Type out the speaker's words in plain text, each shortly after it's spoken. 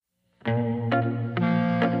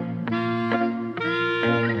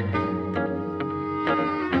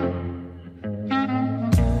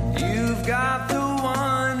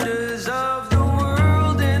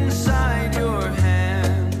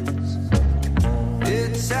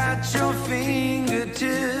It's at your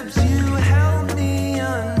fingertips. You help me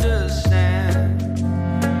understand.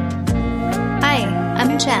 Hi,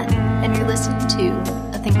 I'm Jen, and you're listening to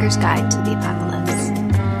A Thinker's Guide to the Apocalypse.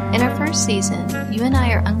 In our first season, you and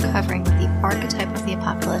I are uncovering what the archetype of the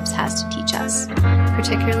apocalypse has to teach us,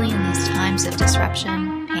 particularly in these times of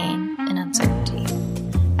disruption, pain, and uncertainty.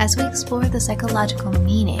 As we explore the psychological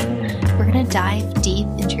meaning, we're going to dive deep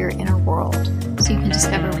into your inner world so you can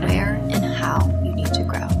discover where and how you need to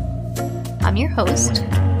grow. I'm your host,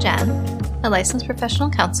 Jen, a licensed professional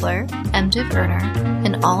counselor, MDiv earner,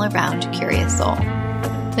 and all-around curious soul.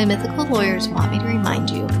 My mythical lawyers want me to remind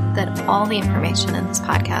you that all the information in this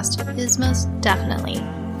podcast is most definitely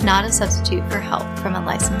not a substitute for help from a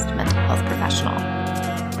licensed mental health professional.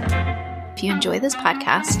 If you enjoy this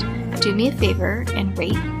podcast, do me a favor and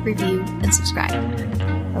rate, review, and subscribe.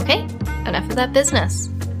 Okay, enough of that business.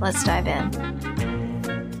 Let's dive in.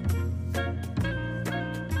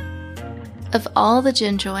 Of all the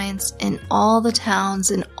gin joints in all the towns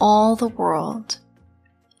in all the world,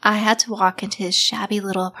 I had to walk into his shabby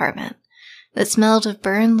little apartment that smelled of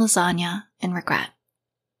burned lasagna and regret.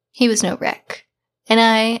 He was no Rick, and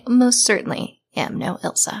I most certainly am no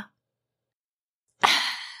Ilsa.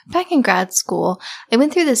 Back in grad school, I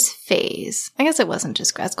went through this phase. I guess it wasn't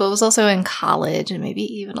just grad school. It was also in college and maybe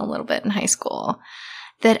even a little bit in high school,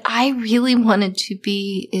 that I really wanted to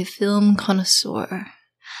be a film connoisseur.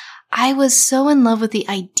 I was so in love with the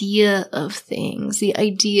idea of things, the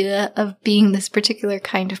idea of being this particular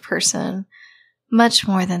kind of person, much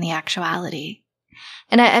more than the actuality.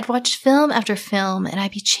 And I'd watch film after film, and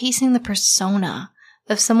I'd be chasing the persona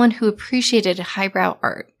of someone who appreciated highbrow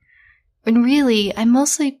art, when really I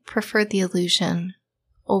mostly preferred the illusion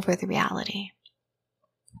over the reality.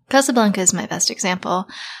 Casablanca is my best example.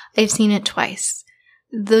 I've seen it twice.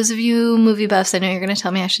 Those of you movie buffs, I know you're going to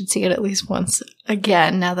tell me I should see it at least once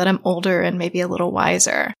again now that I'm older and maybe a little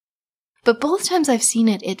wiser. But both times I've seen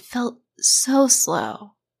it, it felt so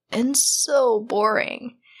slow and so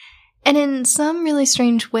boring. And in some really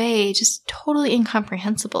strange way, just totally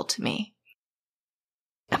incomprehensible to me.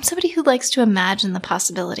 I'm somebody who likes to imagine the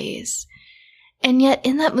possibilities. And yet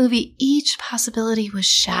in that movie, each possibility was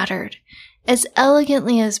shattered, as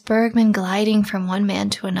elegantly as Bergman gliding from one man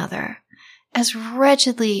to another. As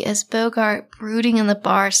wretchedly as Bogart brooding in the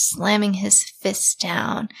bar, slamming his fists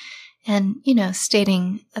down and,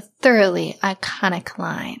 stating a thoroughly iconic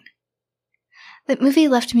line. That movie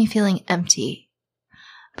left me feeling empty.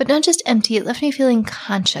 But not just empty, it left me feeling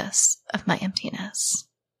conscious of my emptiness.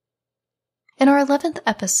 In our 11th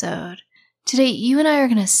episode, today you and I are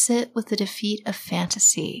going to sit with the defeat of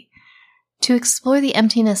fantasy to explore the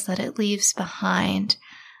emptiness that it leaves behind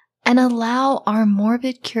and allow our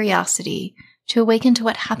morbid curiosity to awaken to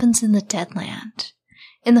what happens in the dead land,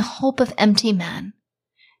 in the hope of empty men.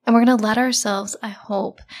 And we're going to let ourselves, I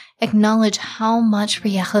hope, acknowledge how much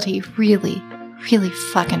reality really, really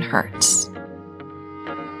fucking hurts.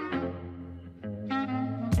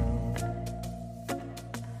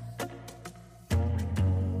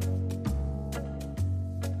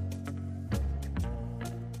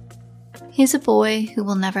 He's a boy who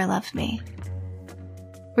will never love me.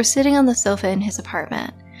 We're sitting on the sofa in his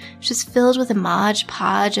apartment, just filled with a modge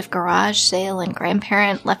podge of garage sale and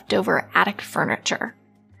grandparent leftover attic furniture.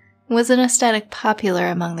 It was an aesthetic popular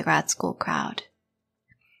among the grad school crowd.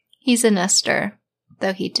 He's a nester,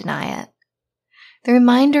 though he'd deny it. The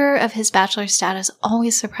reminder of his bachelor status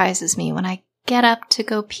always surprises me when I get up to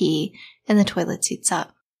go pee and the toilet seats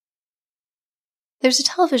up. There's a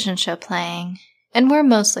television show playing, and we're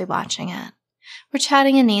mostly watching it. We're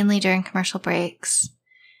chatting inanely during commercial breaks.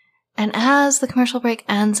 And as the commercial break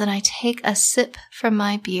ends and I take a sip from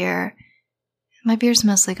my beer's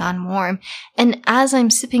mostly gone warm. And as I'm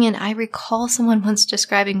sipping it, I recall someone once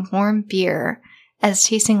describing warm beer as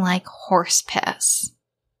tasting like horse piss.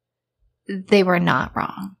 They were not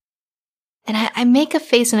wrong. And I make a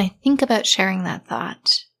face and I think about sharing that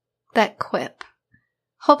thought, that quip,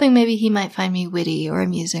 hoping maybe he might find me witty or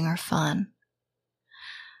amusing or fun.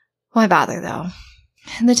 Why bother, though?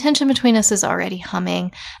 The tension between us is already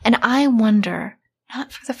humming, and I wonder,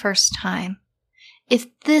 not for the first time, if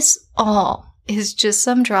this all is just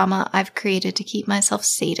some drama I've created to keep myself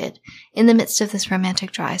sated in the midst of this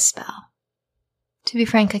romantic dry spell. To be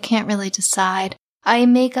frank, I can't really decide. I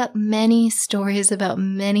make up many stories about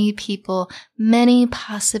many people, many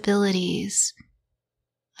possibilities.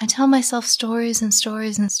 I tell myself stories and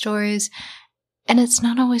stories and stories, and it's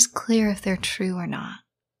not always clear if they're true or not.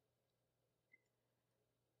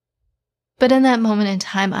 But in that moment in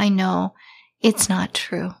time, I know it's not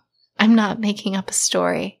true. I'm not making up a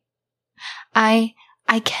story. I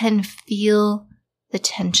can feel the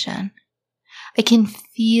tension. I can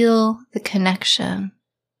feel the connection,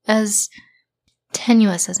 as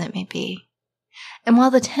tenuous as it may be. And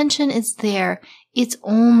while the tension is there, it's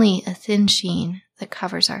only a thin sheen that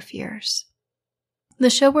covers our fears. The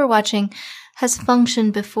show we're watching has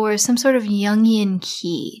functioned before as some sort of Jungian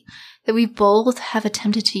key that we both have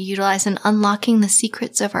attempted to utilize in unlocking the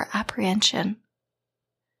secrets of our apprehension.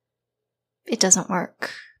 It doesn't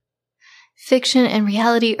work. Fiction and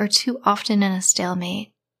reality are too often in a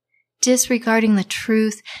stalemate, disregarding the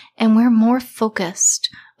truth, and we're more focused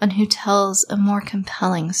on who tells a more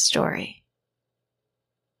compelling story.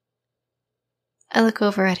 I look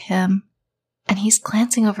over at him, and he's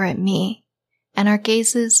glancing over at me, and our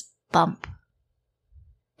gazes bump.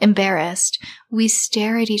 Embarrassed, we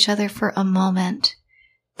stare at each other for a moment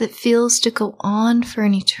that feels to go on for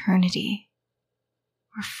an eternity.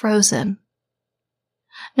 We're frozen.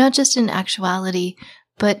 Not just in actuality,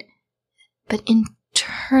 but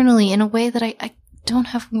internally in a way that I don't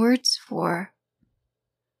have words for.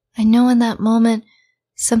 I know in that moment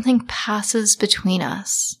something passes between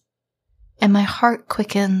us, and my heart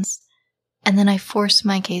quickens, and then I force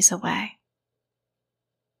my gaze away.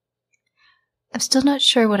 I'm still not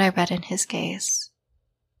sure what I read in his gaze,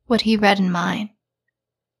 what he read in mine.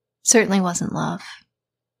 Certainly wasn't love.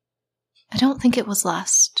 I don't think it was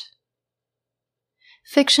lust.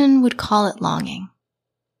 Fiction would call it longing.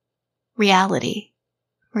 Reality,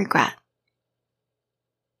 regret.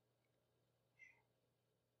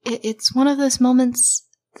 It's one of those moments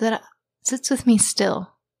that sits with me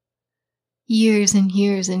still, years and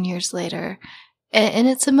years and years later. And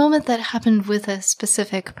it's a moment that happened with a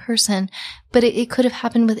specific person, but it could have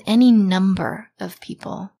happened with any number of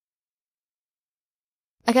people.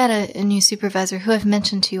 I got a new supervisor who I've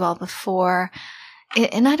mentioned to you all before,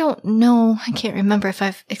 and I don't know, I can't remember if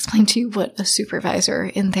I've explained to you what a supervisor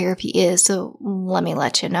in therapy is, so let me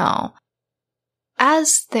let you know.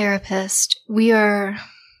 As therapists, we are,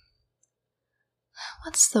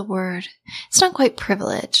 what's the word? It's not quite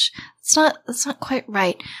privilege. That's not quite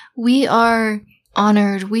right. We are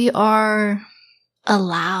honored. We are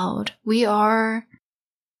allowed. We are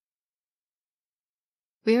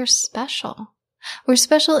special. We're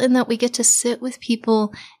special in that we get to sit with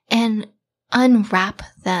people and unwrap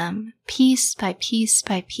them piece by piece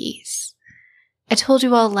by piece. I told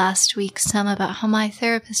you all last week some about how my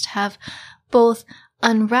therapists have both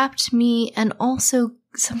unwrapped me and also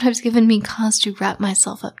sometimes given me cause to wrap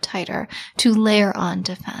myself up tighter, to layer on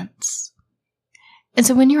defense. And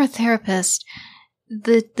so when you're a therapist,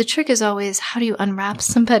 the trick is always, how do you unwrap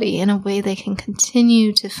somebody in a way they can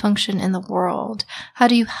continue to function in the world? How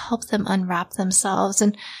do you help them unwrap themselves?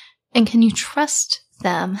 And can you trust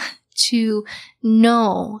them to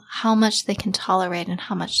know how much they can tolerate and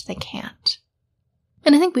how much they can't?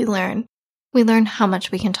 And I think we learn how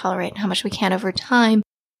much we can tolerate and how much we can't over time,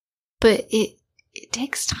 but it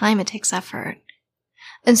takes time, it takes effort.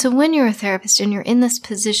 And so when you're a therapist and you're in this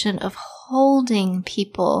position of holding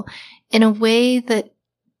people in a way that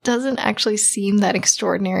doesn't actually seem that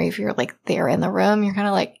extraordinary, if you're like there in the room, you're kind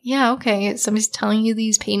of like, yeah, okay, somebody's telling you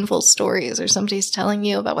these painful stories or somebody's telling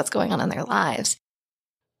you about what's going on in their lives.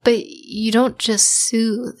 But you don't just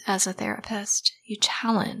soothe as a therapist, you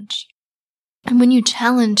challenge. And when you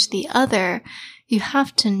challenge the other, you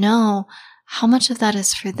have to know how much of that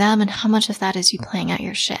is for them and how much of that is you playing out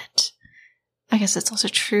your shit. I guess it's also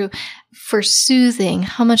true for soothing.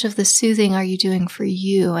 How much of the soothing are you doing for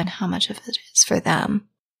you and how much of it is for them?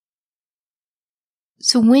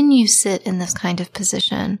 So when you sit in this kind of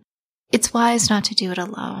position, it's wise not to do it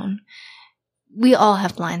alone. We all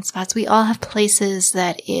have blind spots. We all have places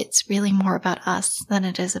that it's really more about us than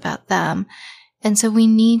it is about them. And so we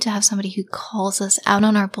need to have somebody who calls us out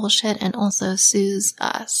on our bullshit and also soothes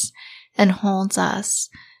us and holds us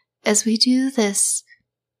as we do this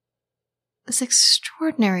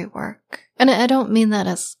extraordinary work. And I don't mean that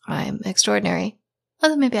as I'm extraordinary,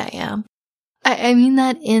 although maybe I am. I mean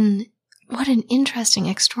that in what an interesting,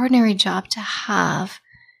 extraordinary job to have,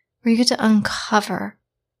 where you get to uncover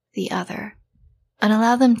the other and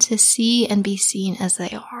allow them to see and be seen as they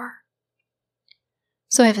are.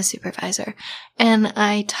 So I have a supervisor, and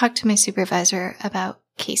I talk to my supervisor about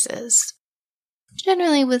cases,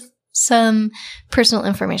 generally with some personal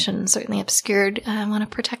information, certainly obscured. I want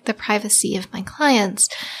to protect the privacy of my clients.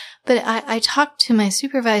 But I talk to my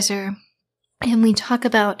supervisor, and we talk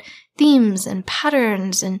about themes and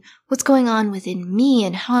patterns and what's going on within me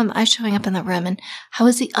and how am I showing up in the room and how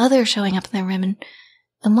is the other showing up in the room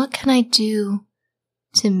and what can I do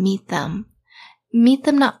to meet them? Meet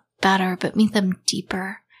them not better, but meet them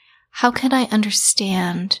deeper. How can I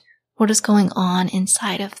understand what is going on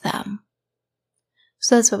inside of them?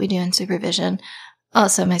 So that's what we do in supervision.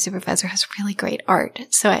 Also, my supervisor has really great art,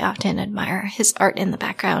 so I often admire his art in the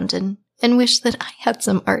background and wish that I had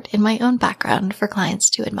some art in my own background for clients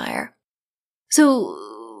to admire. So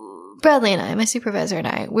Bradley and I, my supervisor and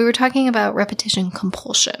I, we were talking about repetition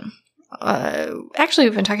compulsion. Actually,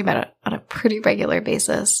 we've been talking about it on a pretty regular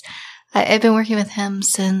basis. I've been working with him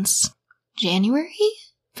since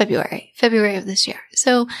February of this year.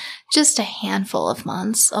 So just a handful of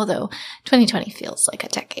months, although 2020 feels like a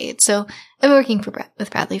decade. So I've been working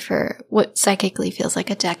with Bradley for what psychically feels like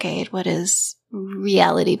a decade, what is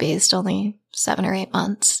reality-based only 7 or 8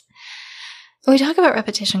 months. And we talk about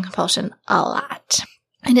repetition compulsion a lot.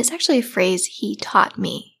 And it's actually a phrase he taught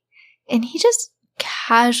me. And he just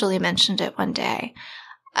casually mentioned it one day,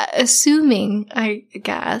 assuming, I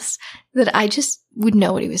guess, that I just would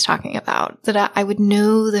know what he was talking about, that I would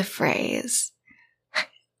know the phrase.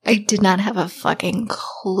 I did not have a fucking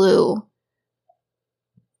clue.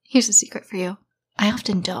 Here's a secret for you. I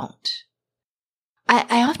often don't.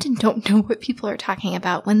 I often don't know what people are talking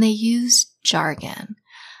about when they use jargon.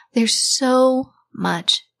 There's so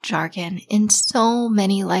much jargon in so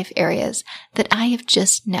many life areas that I have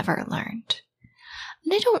just never learned.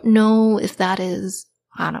 And I don't know if that is,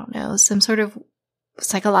 I don't know, some sort of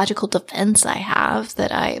psychological defense I have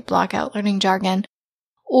that I block out learning jargon,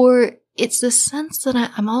 or it's the sense that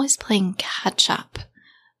I'm always playing catch up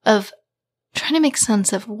of trying to make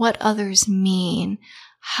sense of what others mean,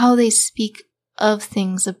 how they speak of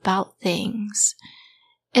things, about things.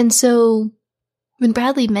 And so when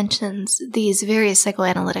Bradley mentions these various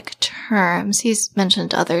psychoanalytic terms, he's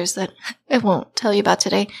mentioned others that I won't tell you about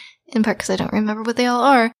today, in part because I don't remember what they all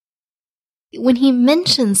are. When he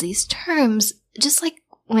mentions these terms, just like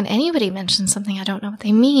when anybody mentions something I don't know what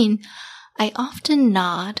they mean, I often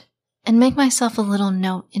nod and make myself a little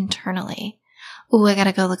note internally. Ooh, I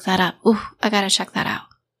gotta go look that up. Ooh, I gotta check that out.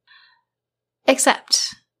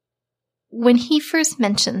 Except, when he first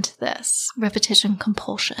mentioned this, repetition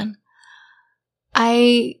compulsion,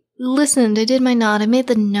 I listened, I did my nod, I made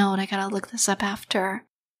the note, I gotta look this up after.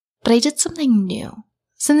 But I did something new.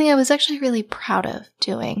 Something I was actually really proud of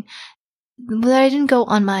doing. That I didn't go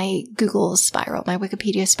on my Google spiral, my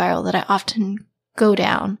Wikipedia spiral that I often go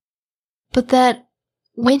down. But that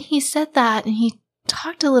when he said that and he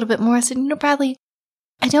talked a little bit more, I said, Bradley,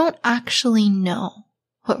 I don't actually know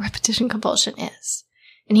what repetition compulsion is.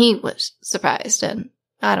 And he was surprised, and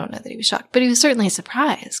I don't know that he was shocked, but he was certainly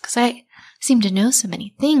surprised because I seem to know so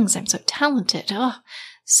many things. I'm so talented. Oh,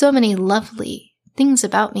 so many lovely things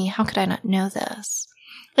about me. How could I not know this?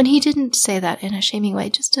 And he didn't say that in a shaming way,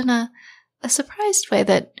 just in a surprised way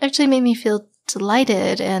that actually made me feel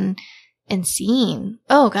delighted and seen.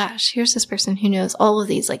 Oh gosh, here's this person who knows all of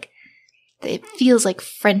these, like, it feels like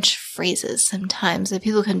French phrases sometimes that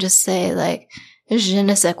people can just say, like, je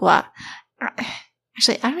ne sais quoi.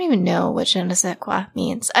 Actually, I don't even know what je ne sais quoi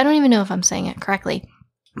means. I don't even know if I'm saying it correctly.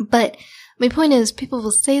 But my point is, people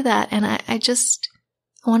will say that, and I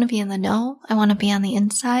want to be in the know. I want to be on the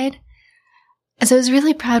inside. And so I was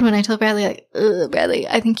really proud when I told Bradley, like, Bradley,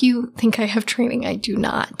 I think you think I have training. I do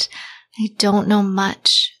not. I don't know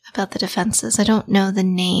much about the defenses. I don't know the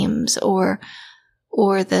names or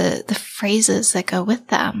the phrases that go with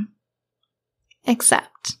them.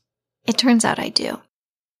 Except, it turns out I do.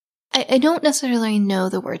 I don't necessarily know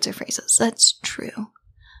the words or phrases. That's true.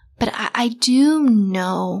 But I do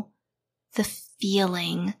know the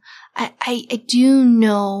feeling. I do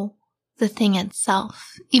know the thing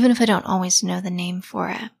itself, even if I don't always know the name for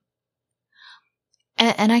it.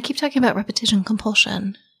 And I keep talking about repetition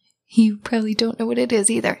compulsion. You probably don't know what it is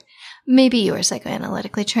either. Maybe you are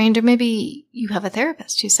psychoanalytically trained, or maybe you have a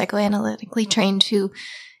therapist who's psychoanalytically trained who,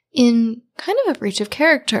 in kind of a breach of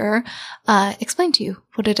character, explain to you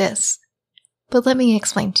what it is. But let me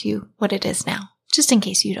explain to you what it is now, just in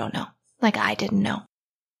case you don't know, like I didn't know.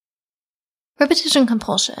 Repetition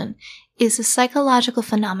compulsion is a psychological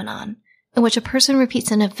phenomenon in which a person repeats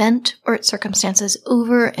an event or its circumstances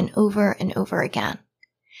over and over and over again.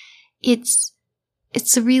 It's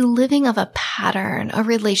the reliving of a pattern, a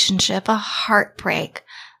relationship, a heartbreak,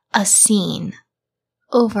 a scene,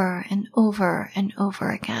 over and over and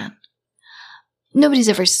over again. Nobody's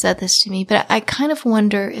ever said this to me, but I kind of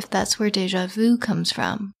wonder if that's where déjà vu comes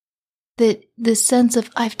from. That the sense of,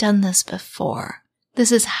 I've done this before.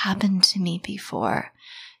 This has happened to me before.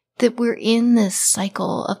 That we're in this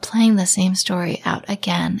cycle of playing the same story out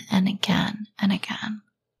again and again and again.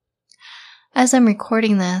 As I'm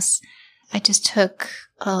recording this, I just took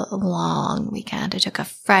a long weekend. I took a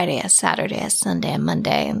Friday, a Saturday, a Sunday, a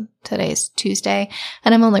Monday, and today's Tuesday.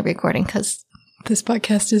 And I'm only recording because this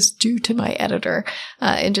podcast is due to my editor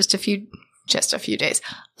in just a few just a few days,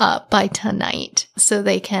 by tonight. So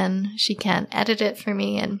she can edit it for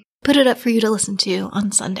me and put it up for you to listen to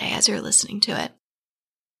on Sunday as you're listening to it.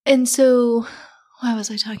 And so, why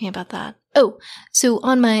was I talking about that? Oh, so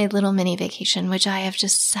on my little mini vacation, which I have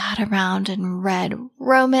just sat around and read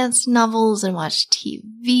romance novels and watched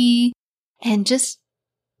TV and just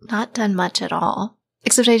not done much at all,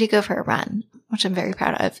 except I did go for a run, which I'm very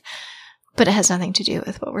proud of, but it has nothing to do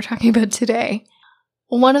with what we're talking about today.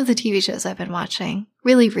 One of the TV shows I've been watching,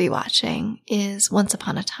 really rewatching, is Once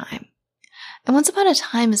Upon a Time. And Once Upon a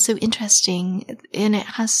Time is so interesting, and it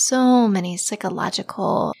has so many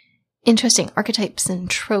psychological, interesting archetypes and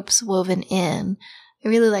tropes woven in. I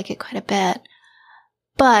really like it quite a bit.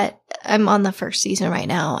 But I'm on the first season right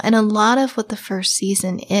now, and a lot of what the first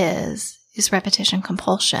season is repetition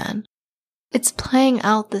compulsion. It's playing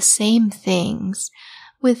out the same things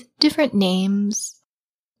with different names,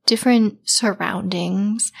 different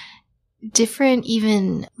surroundings, different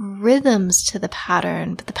even rhythms to the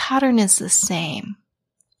pattern, but the pattern is the same.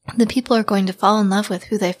 The people are going to fall in love with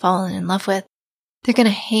who they've fallen in love with. They're going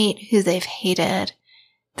to hate who they've hated.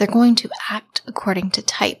 They're going to act according to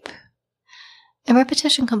type. And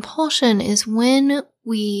repetition compulsion is when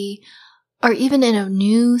we are even in a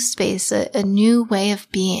new space, a new way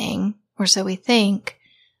of being, or so we think,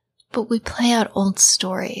 but we play out old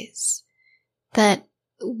stories that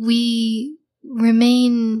we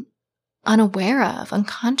remain unaware of,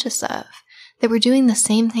 unconscious of, that we're doing the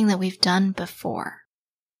same thing that we've done before.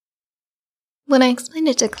 When I explain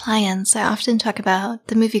it to clients, I often talk about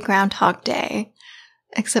the movie Groundhog Day,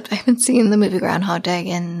 except I haven't seen the movie Groundhog Day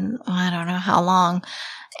in I don't know how long.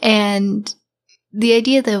 And the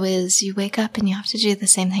idea, though, is you wake up and you have to do the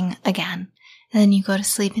same thing again. And then you go to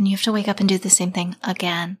sleep and you have to wake up and do the same thing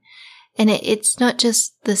again. And it's not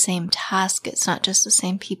just the same task. It's not just the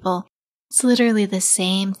same people. It's literally the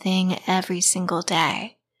same thing every single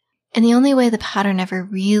day. And the only way the pattern ever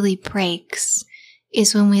really breaks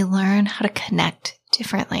is when we learn how to connect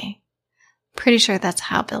differently. Pretty sure that's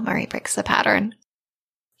how Bill Murray breaks the pattern.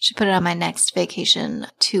 Should put it on my next vacation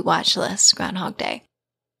to watch list, Groundhog Day.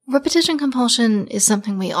 Repetition compulsion is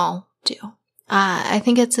something we all do. I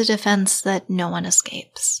think it's a defense that no one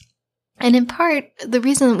escapes. And in part, the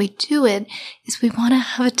reason that we do it is we want to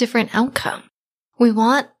have a different outcome. We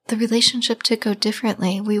want the relationship to go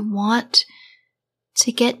differently. We want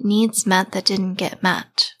to get needs met that didn't get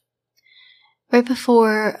met. Right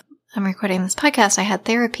before I'm recording this podcast, I had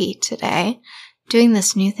therapy today, doing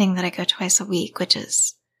this new thing that I go twice a week, which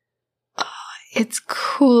is, it's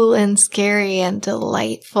cool and scary and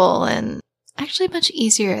delightful and actually much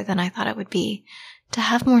easier than I thought it would be to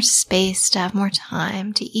have more space, to have more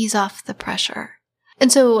time, to ease off the pressure. And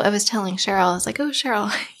so I was telling Cheryl, I was like, oh,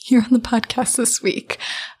 Cheryl, you're on the podcast this week.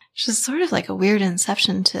 Which is sort of like a weird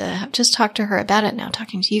inception to have just talked to her about it, now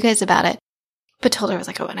talking to you guys about it. But told her, I was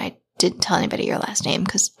like, oh, and I didn't tell anybody your last name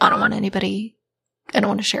because I don't want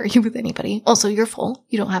to share you with anybody. Also, you're full.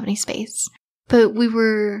 You don't have any space. But we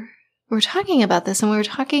were talking about this, and we were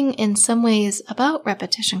talking in some ways about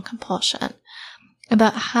repetition compulsion,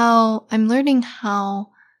 about how I'm learning how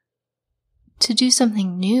to do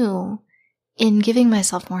something new in giving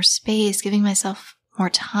myself more space, giving myself more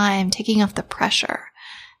time, taking off the pressure,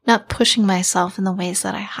 not pushing myself in the ways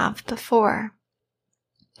that I have before.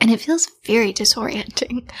 And it feels very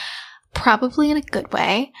disorienting, probably in a good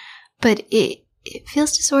way, but it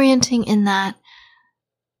feels disorienting in that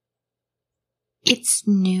it's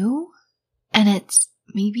new and it's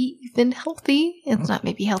maybe even healthy. It's not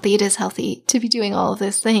maybe healthy, it is healthy to be doing all of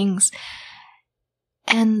those things.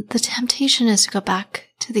 And the temptation is to go back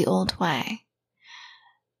to the old way.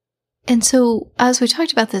 And so as we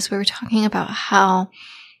talked about this, we were talking about how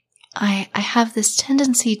I have this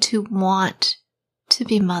tendency to want to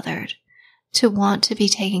be mothered, to want to be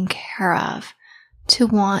taken care of, to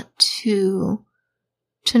want to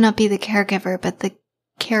not be the caregiver, but the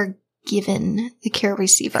caregiven, the care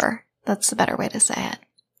receiver. That's the better way to say it.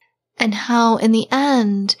 And how in the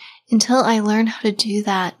end, until I learn how to do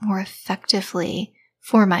that more effectively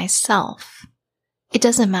for myself, it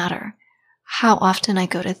doesn't matter how often I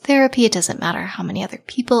go to therapy. It doesn't matter how many other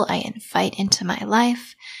people I invite into my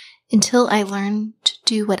life. Until I learn to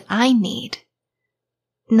do what I need,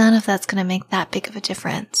 none of that's going to make that big of a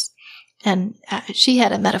difference. And she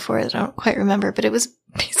had a metaphor that I don't quite remember, but it was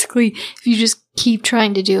basically, if you just keep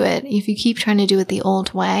trying to do it, if you keep trying to do it the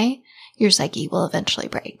old way, your psyche will eventually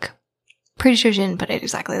break. Pretty sure she didn't put it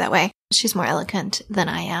exactly that way. She's more eloquent than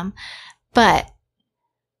I am. But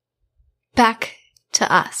back to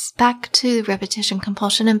us, back to repetition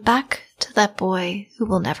compulsion, and back to that boy who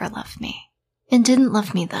will never love me and didn't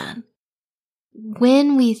love me then.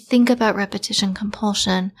 when we think about repetition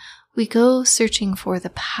compulsion, we go searching for the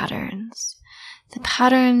patterns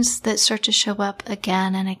that start to show up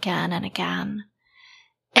again and again and again.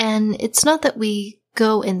 And it's not that we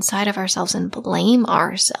go inside of ourselves and blame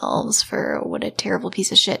ourselves for what a terrible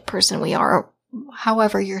piece of shit person we are,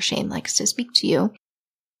 however your shame likes to speak to you.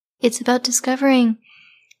 It's about discovering,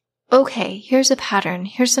 okay, here's a pattern.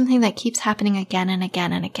 Here's something that keeps happening again and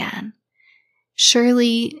again and again.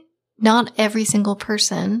 Surely not every single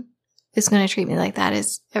person is going to treat me like that.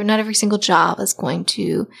 Not every single job is going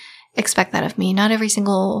to expect that of me. Not every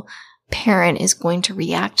single parent is going to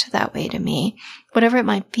react that way to me. Whatever it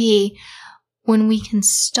might be, when we can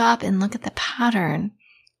stop and look at the pattern,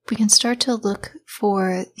 we can start to look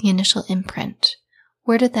for the initial imprint.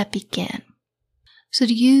 Where did that begin? So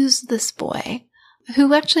to use this boy,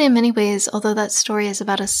 who actually in many ways, although that story is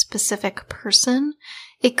about a specific person,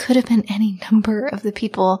 it could have been any number of the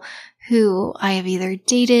people who I have either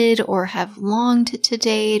dated or have longed to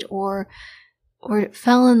date or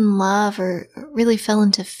fell in love or really fell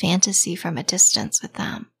into fantasy from a distance with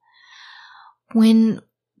them. When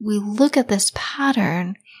we look at this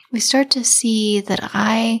pattern, we start to see that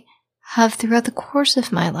I have throughout the course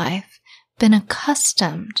of my life been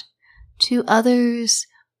accustomed to others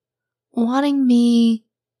wanting me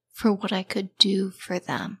for what I could do for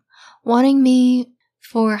them, wanting me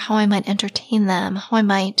for how I might entertain them, how I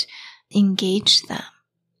might engage them.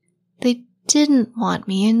 They didn't want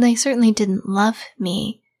me, and they certainly didn't love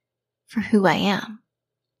me for who I am.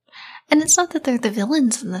 And it's not that they're the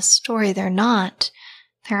villains in this story. They're not.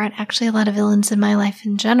 There aren't actually a lot of villains in my life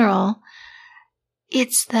in general.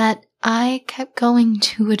 It's that I kept going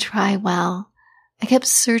to a dry well. I kept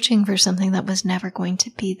searching for something that was never going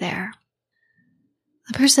to be there.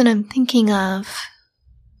 The person I'm thinking of,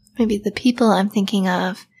 maybe the people I'm thinking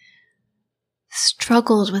of,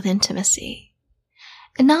 struggled with intimacy.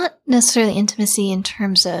 And not necessarily intimacy in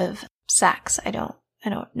terms of sex. I don't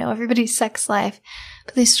know everybody's sex life,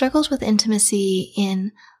 but they struggled with intimacy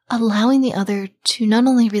in allowing the other to not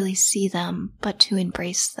only really see them, but to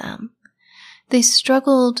embrace them. They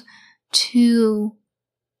struggled to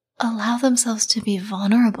allow themselves to be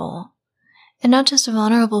vulnerable, and not just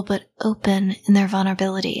vulnerable, but open in their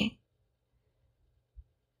vulnerability.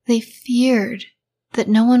 They feared that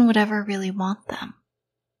no one would ever really want them.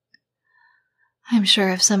 I'm sure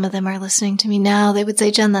if some of them are listening to me now, they would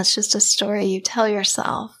say, Jen, that's just a story you tell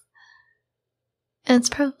yourself. And it's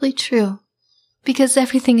probably true, because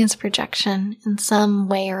everything is projection in some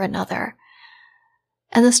way or another.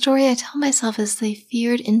 And the story I tell myself is they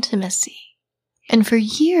feared intimacy. And for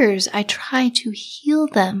years, I tried to heal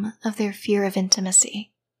them of their fear of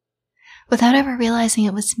intimacy, without ever realizing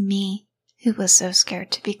it was me who was so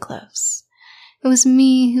scared to be close. It was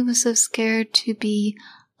me who was so scared to be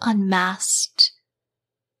unmasked,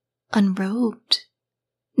 unrobed.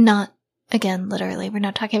 Not, again, literally, we're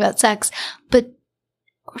not talking about sex, but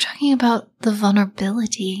we're talking about the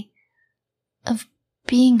vulnerability of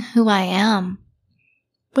being who I am,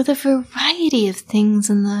 with a variety of things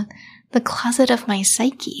in the closet of my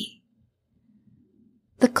psyche.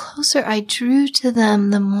 The closer I drew to them,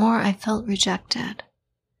 the more I felt rejected.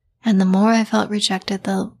 And the more I felt rejected,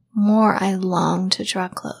 the more I longed to draw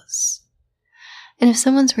close. And if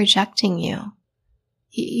someone's rejecting you,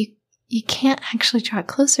 you can't actually draw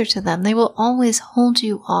closer to them. They will always hold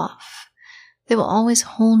you off. They will always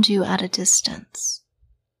hold you at a distance.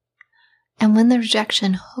 And when the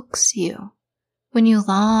rejection hooks you, when you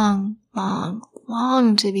long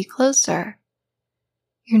to be closer,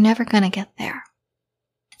 you're never going to get there.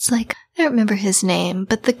 It's like, I don't remember his name,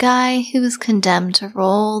 but the guy who was condemned to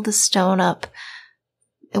roll the stone up,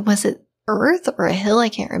 was it earth or a hill? I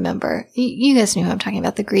can't remember. You guys knew who I'm talking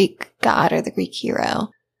about, the Greek god or the Greek hero.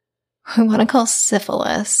 I want to call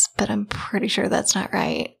Syphilis, but I'm pretty sure that's not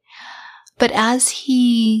right. But as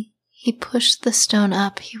he pushed the stone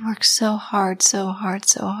up, he worked so hard,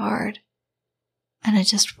 and it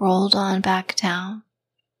just rolled on back down.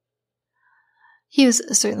 He was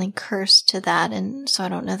certainly cursed to that, and so I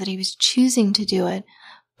don't know that he was choosing to do it,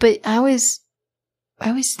 but I always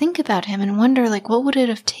think about him and wonder, like, what would it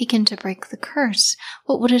have taken to break the curse?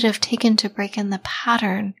 What would it have taken to break in the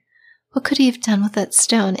pattern? What could he have done with that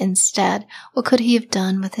stone instead? What could he have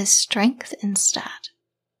done with his strength instead?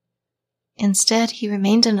 Instead, he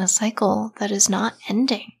remained in a cycle that is not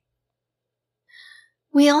ending.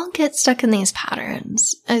 We all get stuck in these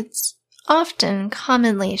patterns. It's often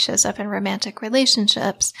commonly shows up in romantic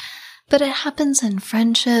relationships, but it happens in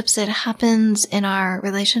friendships. It happens in our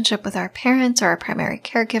relationship with our parents or our primary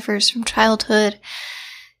caregivers from childhood.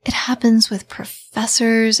 It happens with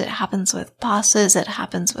professors, it happens with bosses, it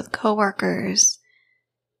happens with coworkers.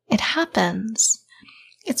 It happens.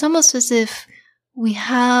 It's almost as if we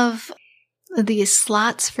have these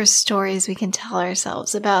slots for stories we can tell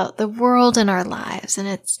ourselves about the world and our lives,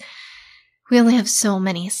 and we only have so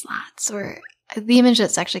many slots. Or the image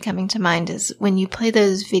that's actually coming to mind is when you play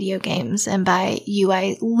those video games, and by you,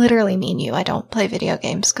 I literally mean you. I don't play video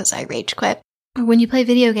games because I rage quit. When you play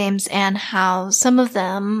video games and how some of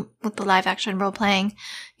them, with the live action role playing,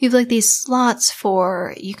 you have like these slots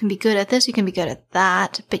for you can be good at this, you can be good at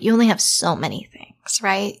that, but you only have so many things,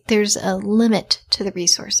 right? There's a limit to the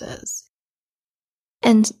resources.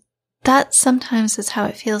 And that sometimes is how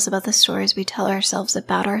it feels about the stories we tell ourselves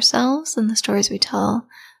about ourselves and the stories we tell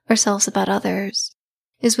ourselves about others,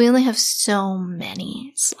 is we only have so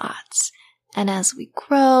many slots. And as we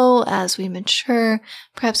grow, as we mature,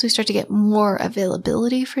 perhaps we start to get more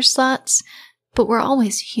availability for slots, but we're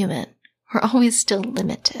always human. We're always still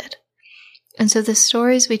limited. And so the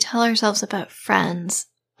stories we tell ourselves about friends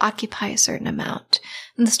occupy a certain amount,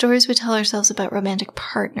 and the stories we tell ourselves about romantic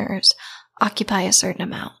partners occupy a certain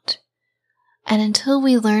amount. And until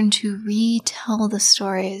we learn to retell the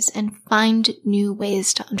stories and find new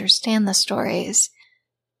ways to understand the stories,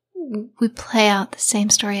 we play out the same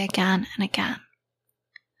story again and again.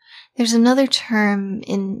 There's another term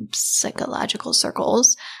in psychological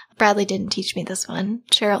circles. Bradley didn't teach me this one.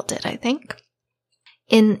 Cheryl did, I think.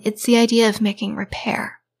 It's the idea of making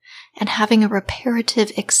repair and having a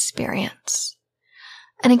reparative experience.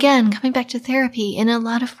 And again, coming back to therapy, in a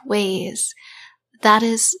lot of ways, that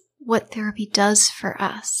is what therapy does for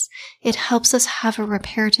us. It helps us have a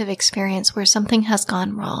reparative experience where something has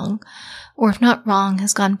gone wrong, or if not wrong,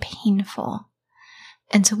 has gone painful.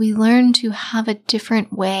 And so we learn to have a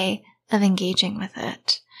different way of engaging with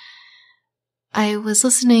it. I was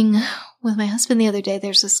listening with my husband the other day.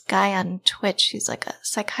 There's this guy on Twitch who's like a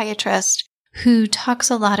psychiatrist who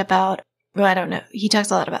talks a lot about, well, I don't know, he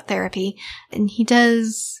talks a lot about therapy, and he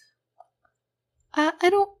does, I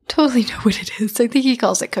don't totally know what it is. I think he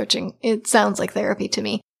calls it coaching. It sounds like therapy to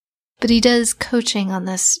me. But he does coaching on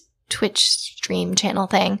this Twitch stream channel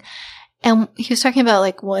thing. And he was talking about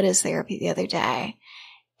like, what is therapy the other day?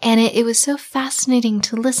 And it was so fascinating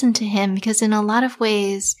to listen to him because in a lot of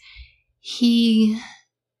ways, he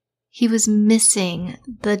was missing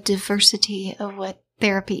the diversity of what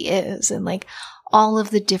therapy is and like all of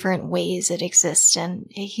the different ways it exists. And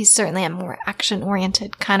he's certainly a more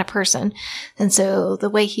action-oriented kind of person. And so the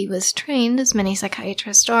way he was trained, as many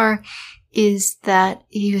psychiatrists are, is that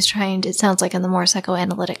he was trained, it sounds like, in the more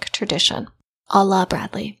psychoanalytic tradition, a la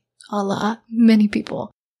Bradley, a la many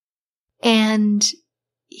people. And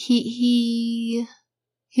he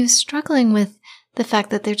was struggling with the fact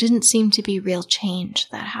that there didn't seem to be real change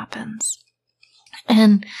that happens.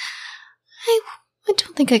 And I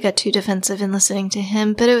don't think I got too defensive in listening to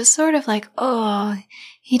him, but it was sort of like, oh,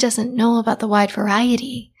 he doesn't know about the wide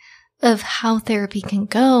variety of how therapy can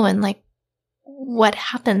go and like what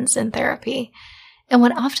happens in therapy. And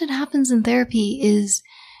what often happens in therapy is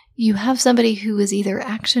you have somebody who is either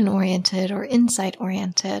action-oriented or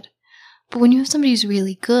insight-oriented. But when you have somebody who's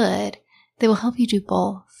really good, they will help you do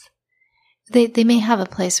both. They may have a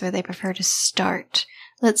place where they prefer to start.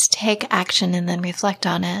 Let's take action and then reflect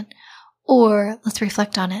on it. Or let's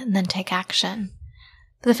reflect on it and then take action.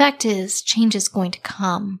 But the fact is, change is going to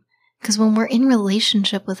come. Because when we're in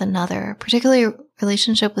relationship with another, particularly a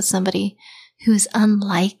relationship with somebody who is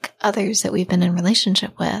unlike others that we've been in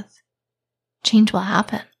relationship with, change will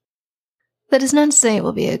happen. That is not to say it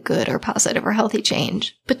will be a good or positive or healthy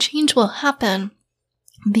change, but change will happen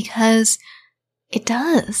because it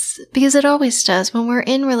does. Because it always does. When we're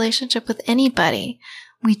in relationship with anybody,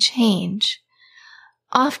 we change.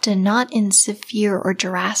 Often not in severe or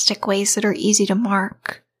drastic ways that are easy to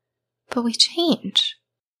mark, but we change.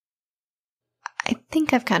 I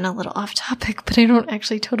think I've gotten a little off topic, but I don't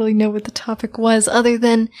actually totally know what the topic was other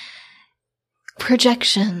than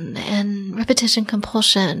projection and repetition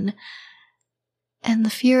compulsion and the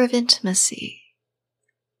fear of intimacy.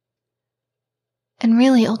 And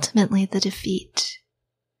really, ultimately, the defeat.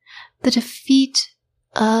 The defeat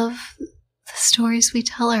of the stories we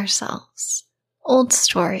tell ourselves. Old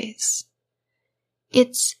stories.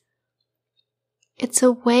 It's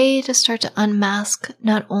a way to start to unmask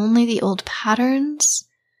not only the old patterns,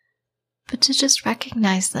 but to just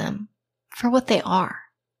recognize them for what they are.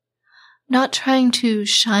 Not trying to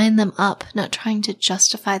shine them up, not trying to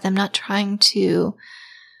justify them, not trying to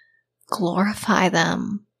glorify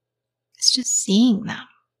them. It's just seeing them.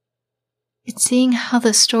 It's seeing how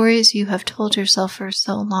the stories you have told yourself for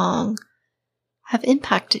so long have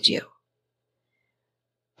impacted you.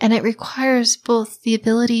 And it requires both the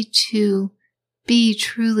ability to be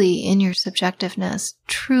truly in your subjectiveness,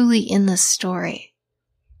 truly in the story,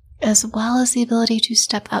 as well as the ability to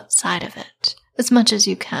step outside of it as much as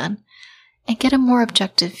you can and get a more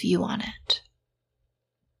objective view on it.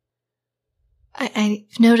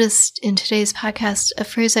 I've noticed in today's podcast, a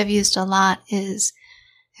phrase I've used a lot is,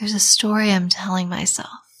 there's a story I'm telling myself,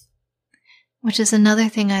 which is another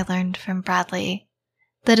thing I learned from Bradley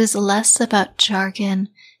that is less about jargon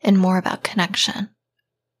and more about connection.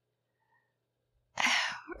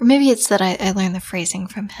 Or maybe it's that I learned the phrasing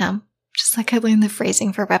from him, just like I learned the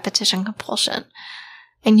phrasing for repetition compulsion.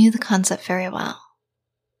 I knew the concept very well.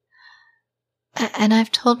 And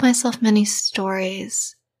I've told myself many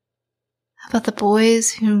stories about the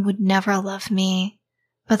boys who would never love me,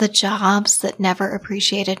 about the jobs that never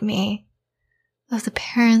appreciated me, of the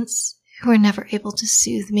parents who were never able to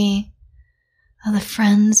soothe me, of the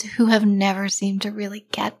friends who have never seemed to really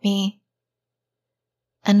get me,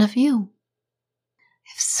 and of you. I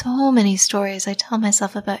have so many stories I tell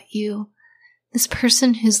myself about you, this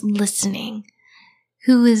person who's listening,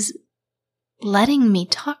 who is letting me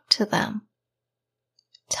talk to them,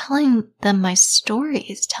 telling them my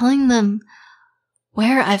stories, telling them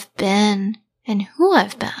where I've been and who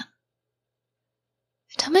I've been. I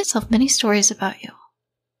tell myself many stories about you.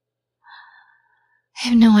 I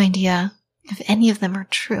have no idea if any of them are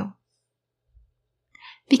true.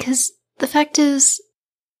 Because the fact is,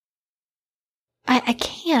 I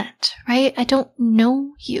can't, right? I don't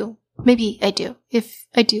know you. Maybe I do. If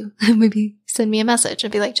I do, maybe send me a message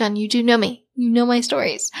and be like, Jen, you do know me. You know my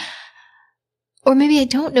stories. Or maybe I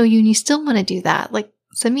don't know you and you still want to do that. Like,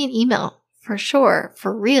 send me an email for sure,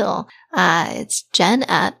 for real. It's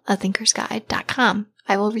jen@athinkersguide.com.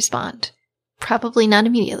 I will respond. Probably not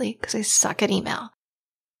immediately because I suck at email.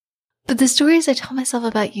 But the stories I tell myself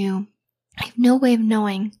about you, I have no way of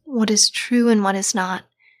knowing what is true and what is not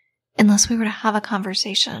unless we were to have a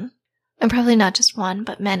conversation. And probably not just one,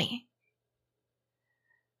 but many.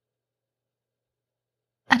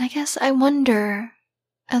 And I guess I wonder,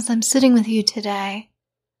 as I'm sitting with you today,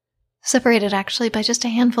 separated actually by just a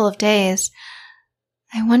handful of days,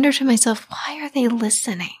 I wonder to myself, why are they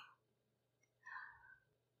listening?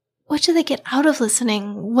 What do they get out of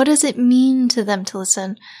listening? What does it mean to them to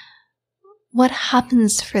listen? What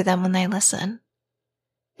happens for them when they listen?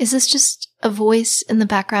 Is this just a voice in the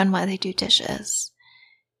background while they do dishes?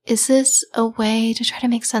 Is this a way to try to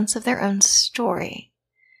make sense of their own story?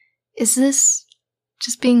 Is this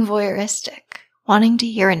just being voyeuristic, wanting to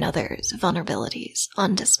hear another's vulnerabilities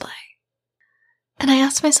on display? And I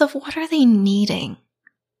ask myself, what are they needing?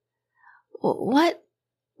 What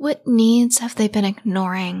needs have they been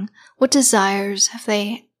ignoring? What desires have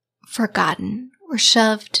they forgotten or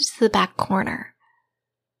shoved to the back corner?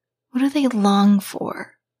 What do they long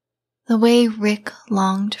for? The way Rick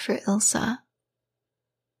longed for Ilsa.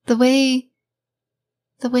 The way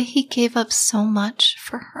he gave up so much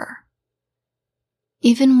for her.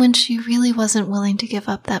 Even when she really wasn't willing to give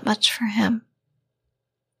up that much for him.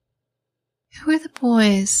 Who are the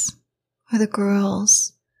boys, or the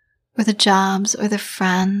girls, or the jobs, or the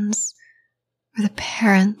friends, or the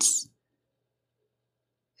parents?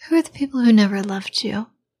 Who are the people who never loved you?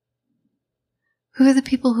 Who are the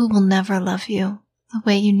people who will never love you the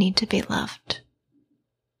way you need to be loved?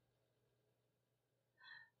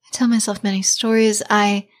 I tell myself many stories.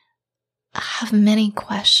 I have many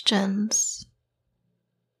questions.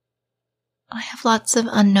 I have lots of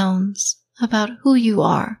unknowns about who you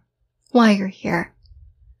are, why you're here,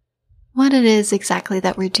 what it is exactly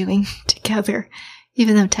that we're doing together,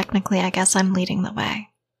 even though technically I guess I'm leading the way.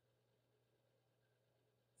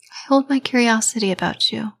 I hold my curiosity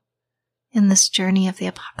about you in this journey of the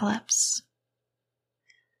apocalypse.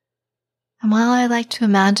 And while I like to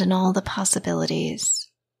imagine all the possibilities,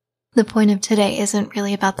 the point of today isn't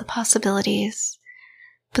really about the possibilities,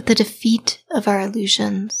 but the defeat of our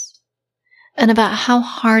illusions, and about how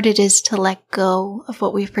hard it is to let go of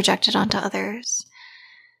what we've projected onto others,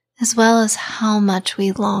 as well as how much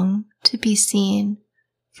we long to be seen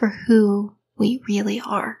for who we really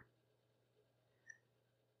are.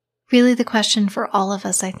 Really, the question for all of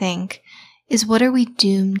us, I think, is what are we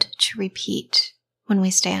doomed to repeat when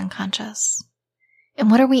we stay unconscious?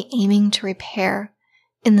 And what are we aiming to repair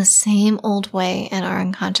in the same old way in our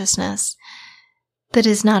unconsciousness that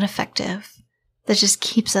is not effective, that just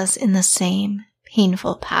keeps us in the same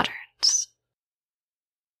painful patterns?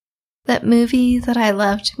 That movie that I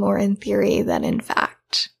loved more in theory than in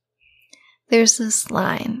fact. There's this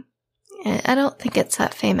line. I don't think it's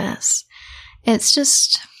that famous. It's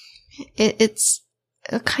just, it's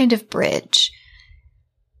a kind of bridge.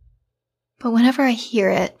 But whenever I hear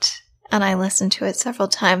it, and I listen to it several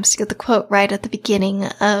times to get the quote right at the beginning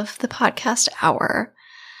of the podcast hour,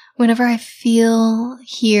 whenever I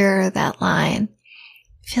hear that line,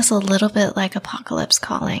 it feels a little bit like Apocalypse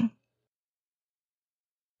Calling.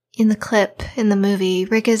 In the clip, in the movie,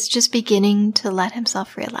 Rick is just beginning to let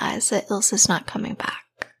himself realize that Ilsa's not coming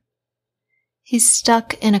back. He's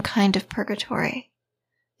stuck in a kind of purgatory,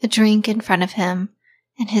 a drink in front of him,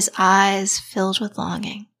 and his eyes filled with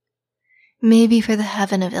longing. Maybe for the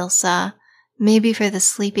heaven of Ilsa, maybe for the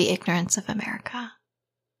sleepy ignorance of America.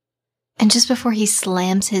 And just before he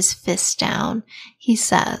slams his fist down, he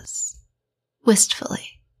says,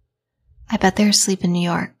 wistfully, I bet they're asleep in New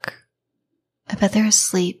York. I bet they're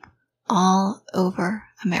asleep all over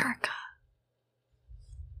America.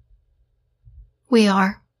 We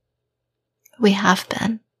are. We have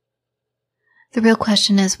been. The real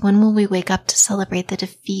question is, when will we wake up to celebrate the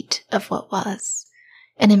defeat of what was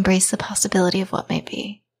and embrace the possibility of what may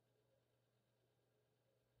be?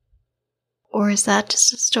 Or is that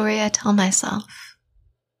just a story I tell myself?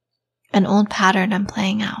 An old pattern I'm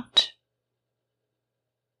playing out?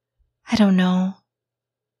 I don't know.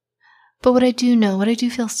 But what I do know, what I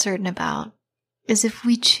do feel certain about, is if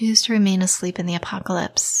we choose to remain asleep in the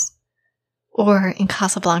apocalypse, or in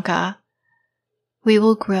Casablanca, we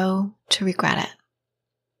will grow to regret it.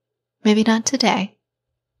 Maybe not today,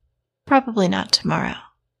 probably not tomorrow,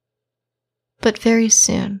 but very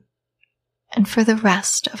soon, and for the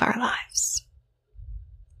rest of our lives.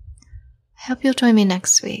 I hope you'll join me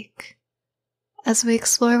next week as we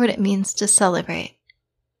explore what it means to celebrate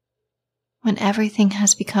when everything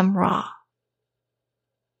has become raw,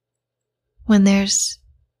 when there's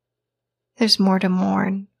more to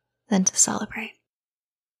mourn than to celebrate.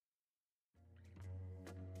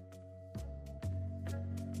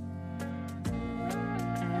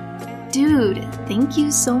 Dude, thank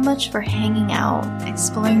you so much for hanging out,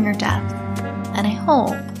 exploring your depth, and I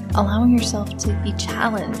hope allowing yourself to be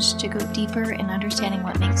challenged to go deeper in understanding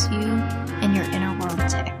what makes you and your inner world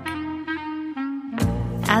tick.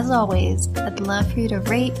 As always, I'd love for you to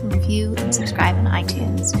rate, review, and subscribe on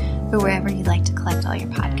iTunes or wherever you like to collect all your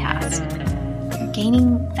podcasts. If you're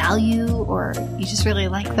gaining value or you just really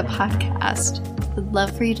like the podcast, I'd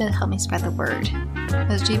love for you to help me spread the word.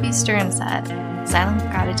 As G.B. Stern said, silent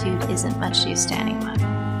gratitude isn't much use to anyone.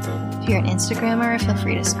 If you're an Instagrammer, feel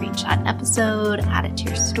free to screenshot an episode, add it to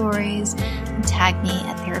your stories, and tag me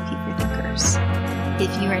at Therapy for Thinkers.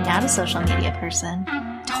 If you are not a social media person,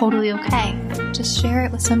 totally okay. Just share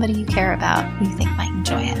it with somebody you care about who you think might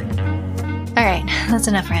enjoy it. All right, that's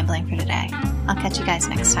enough rambling for today. I'll catch you guys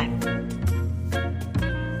next time.